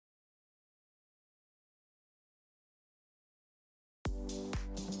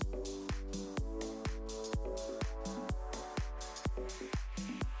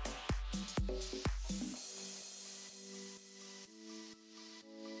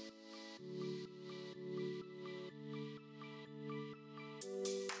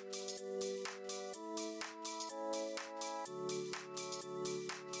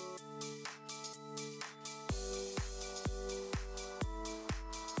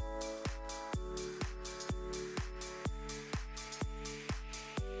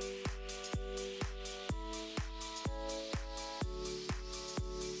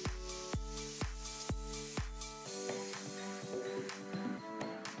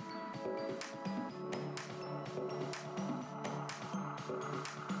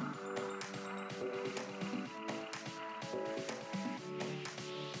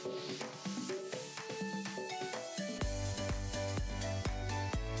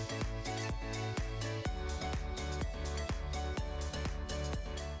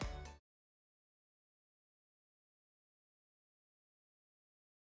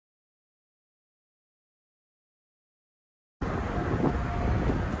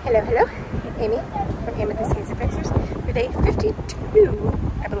Hello, hello. Amy from Amethyst Hazy Pictures for day 52,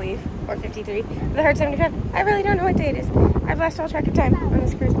 I believe, or 53. The Hard 75. I really don't know what day it is. I've lost all track of time on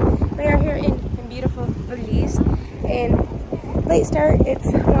this cruise. We are here in beautiful Belize, and late start. It's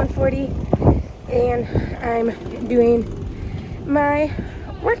 1:40, and I'm doing my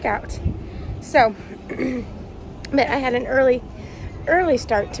workout. So, but I had an early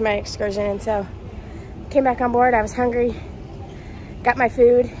start to my excursion, and so came back on board. I was hungry, got my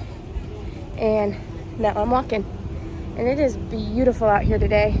food, and now I'm walking. And it is beautiful out here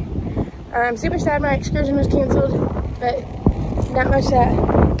today. I'm super sad my excursion was canceled, but not much that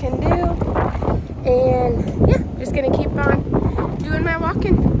I can do. And yeah, just gonna keep on doing my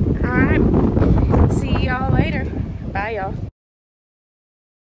walking. All right, see y'all later. Bye, y'all.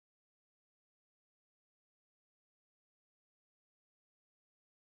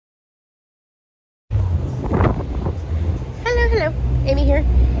 Hello, Amy here.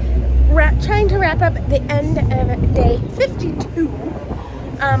 Trying to wrap up the end of day 52.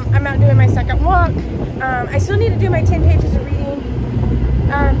 I'm out doing my second walk. I still need to do my 10 pages of reading,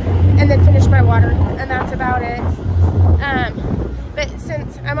 and then finish my water, and that's about it. But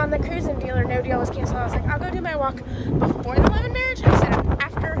since I'm on the cruise and Deal or No Deal was canceled, I was like, I'll go do my walk before the Lemon Marriage instead of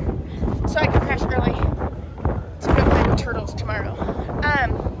after, so I can crash early to go play with turtles tomorrow.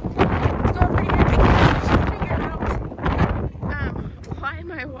 It's going pretty good. Why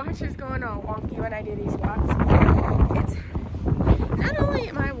my watch is going all wonky when I do these walks. It's not only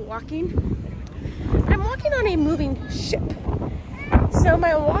am I walking, I'm walking on a moving ship. So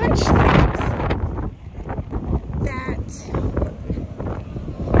my watch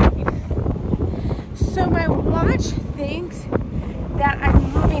thinks that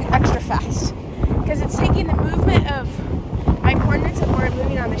I'm moving extra fast, because it's taking the movement of my coordinates of where I'm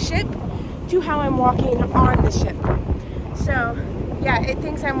moving on the ship to how I'm walking on the ship. So yeah, it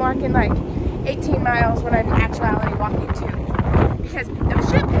thinks I'm walking like 18 miles when I'm in actuality walking 2. Because the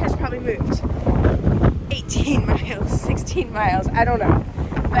ship has probably moved 18 miles, 16 miles, I don't know.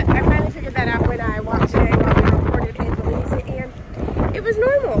 But I finally figured that out when I walked today while we recorded in Belize, and it was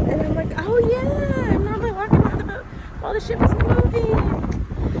normal. And I'm like, oh yeah, I'm normally walking on the boat while the ship is moving.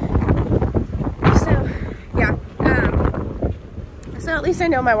 So yeah, so at least I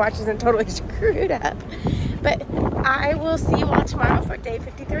know my watch isn't totally screwed up. But I will see you all tomorrow for day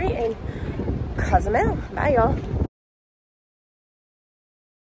 53 in Cozumel. Bye, y'all.